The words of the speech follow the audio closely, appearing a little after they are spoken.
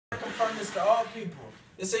affirm this to all people.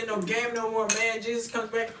 This ain't no game no more, man. Jesus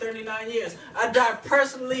comes back in 39 years. I died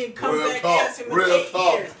personally and come back as him in 8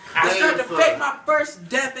 years. I started to fake my first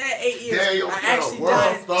death at 8 years. I actually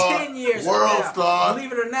died in 10 years from now.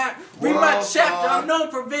 Believe it or not, read my chapter. I'm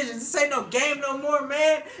known for visions. This ain't no game no more,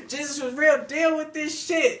 man. Jesus was real deal with this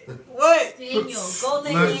shit. What? Daniel, go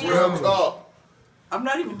Daniel. Real talk. I'm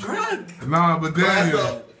not even drunk. Nah, but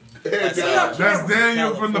Daniel. That's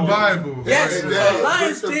Daniel from the Bible. Yes,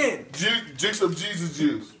 Lion's Den. Drink some Jesus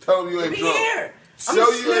juice. Tell him you ain't drunk. Here.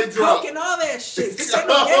 Show you ain't drunk. And all that shit. This ain't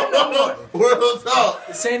no game no more. Real talk.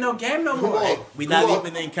 This ain't no game no more. We not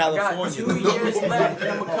even in California. I got 2 years left,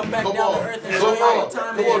 and I'm gonna come back down to earth and show you all the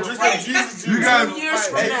time. Come on, drink some Jesus juice. You got 2 years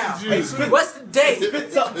from now. What's the date?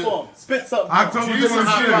 Spit something for him. Spit something. October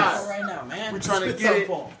 26th. Right now, man. We're trying to get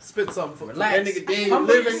it. Spit something for him. Relax. That nigga Daniel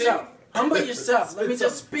Humble living yourself. Humble yourself. Let me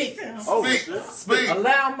just speak. Speak.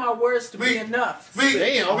 Allow my words to be enough. Speak.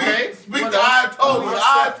 Speak the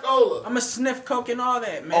Ayatollah. I'm a sniff coke and all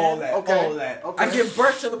that, man. All that. All that. I give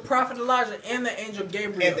birth to the prophet Elijah and the angel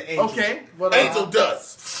Gabriel. And the angel. Okay. Angel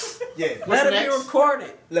dust. Yeah. Let it be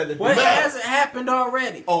recorded. Let it be. What hasn't happened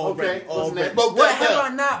already? Already. What have I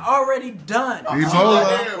not already done?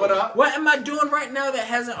 Ebola. What up? What am I doing right now that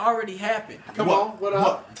hasn't already happened? Come on. What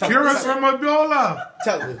up? Cure us from Ebola.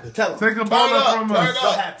 Tell him. Take Ebola from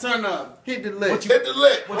us. Turn up. Hit the lick. Hit the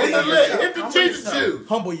lick. Hit the Jesus juice.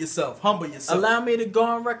 Humble yourself. Humble yourself. Allow me to go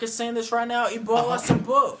on record saying this right now. Ebola, some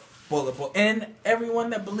book. Bullet. And everyone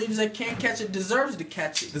that believes they can't catch it deserves to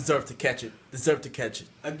catch it. Deserve to catch it. Deserve to catch it.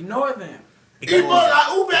 Ignore them. Ebola.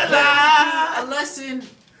 A lesson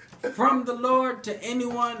from the Lord to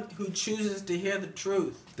anyone who chooses to hear the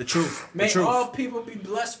truth. The truth. May the truth. all people be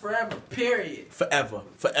blessed forever. Period. Forever.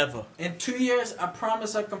 Forever. In 2 years, I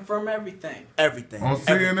promise I confirm everything. Everything. On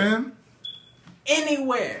CNN?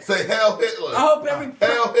 Anywhere. Say Hail Hitler. I hope every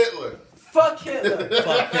Hail Hitler. fuck Hitler.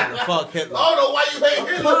 Fuck Hitler. Fuck Hitler. I don't know why you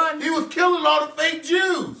hate Hitler. He was killing all the fake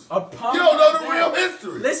Jews. Upon You don't know the my real death-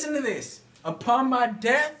 history. Listen to this. Upon my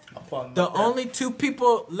death, Upon the my death. only two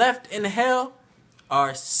people left in hell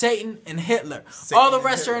are Satan and Hitler. Satan All the and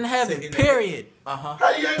rest are in Hitler. heaven. Satan and Period. Uh-huh. How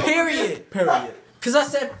you ain't gonna Period. Period. Cause I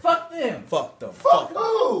said fuck them. Fuck them. Fuck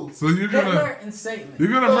who? So you're Hitler gonna and Satan.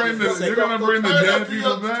 bring the dead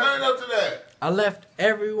people back? Turn up to that. I left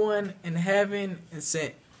everyone in heaven and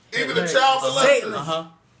said Even the child Satan. molesters.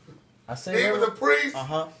 I said Even the priest.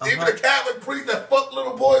 Uh-huh. Even the Catholic priest that fuck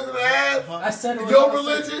little boys in the ass. I said it was Your all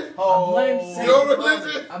religion. I blame Satan. Your for all of it.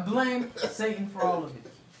 religion. I blame Satan for all of it.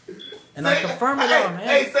 And I confirm it all, man.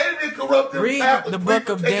 Hey, Satan didn't corrupt them Read Catholic the priests book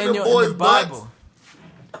for of taking them Daniel in boys' the butts. Bible.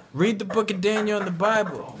 Read the book of Daniel in the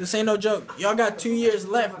Bible. This ain't no joke. Y'all got 2 years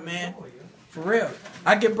left, man. For real.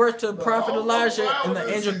 I give birth to the prophet Elijah and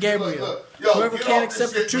the angel Gabriel. Whoever can't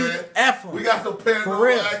accept the truth, F them. We got some For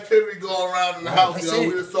real. paranormal activity going around in the house, That's yo. it.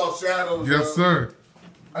 We just saw shadows. Yes, sir.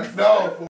 No.